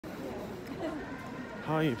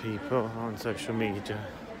Hi you people on social media,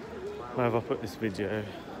 where have I put this video?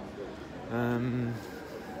 I'm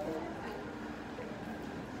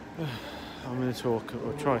going to talk,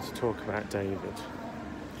 or try to talk about David.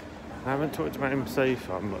 I haven't talked about him so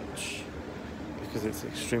far much, because it's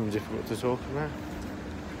extremely difficult to talk about.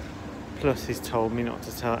 Plus he's told me not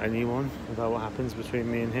to tell anyone about what happens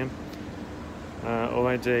between me and him.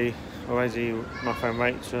 Already my friend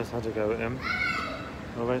Rachel has had a go at him.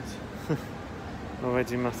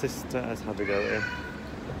 Already my sister has had a go at him.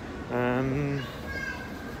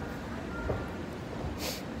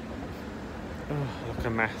 I look a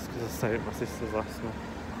mess because I stayed at my sister's last night.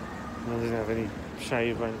 I didn't have any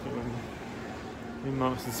shave or anything with me. In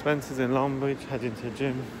Marks and Spencer's in Longbridge, heading to the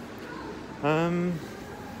gym.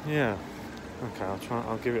 Yeah. Okay,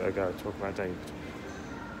 I'll give it a go, talk about David.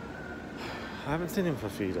 I haven't seen him for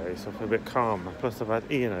a few days, so I feel a bit calmer. Plus I've had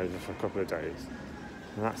Ian over for a couple of days,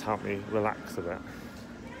 and that's helped me relax a bit.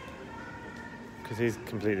 Because he's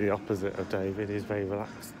completely the opposite of David, he's very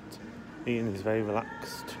relaxed. Ian is very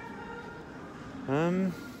relaxed.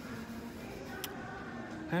 How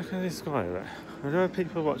can I describe it? I know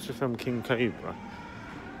people watch the film King Cobra,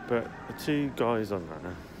 but the two guys on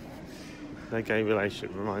there, their gay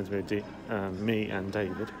relationship reminds me of me and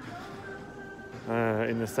David.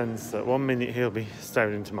 In the sense that 1 minute he'll be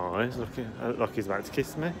staring into my eyes, looking like he's about to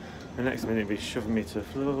kiss me. The next minute he'll be shoving me to the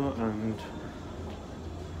floor and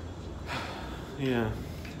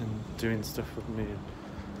doing stuff with me.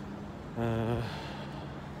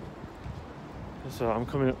 So I'm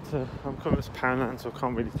coming up to Poundland, so I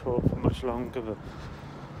can't really talk for much longer. But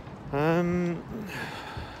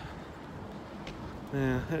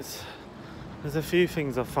there's a few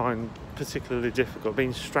things I find particularly difficult.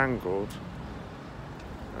 Being strangled,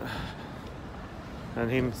 and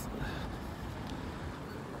him.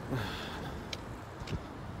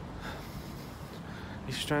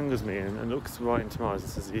 He strangles me and looks right into my eyes and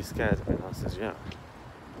says, "Are you scared of me?" And I says, "Yeah."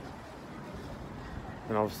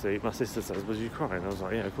 And obviously my sister says, "Was you crying?" And I was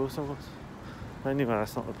like, "Yeah, of course I was." But anyway,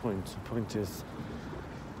 that's not the point. The point is,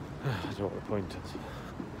 I don't know what the point is.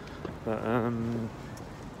 But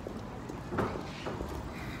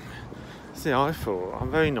see, I thought, I'm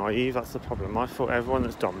very naive, that's the problem. I thought everyone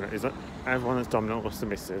that's dominant or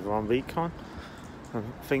submissive are on recon.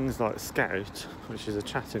 And things like Scout, which is a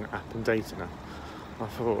chatting app and dating app, I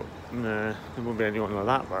thought, nah, there wouldn't be anyone like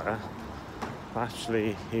that there. But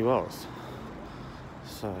actually, he was.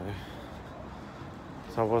 So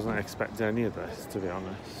I wasn't expecting any of this, to be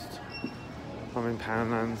honest. I'm in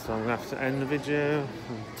Poundland, so I'm going to have to end the video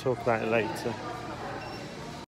and talk about it later.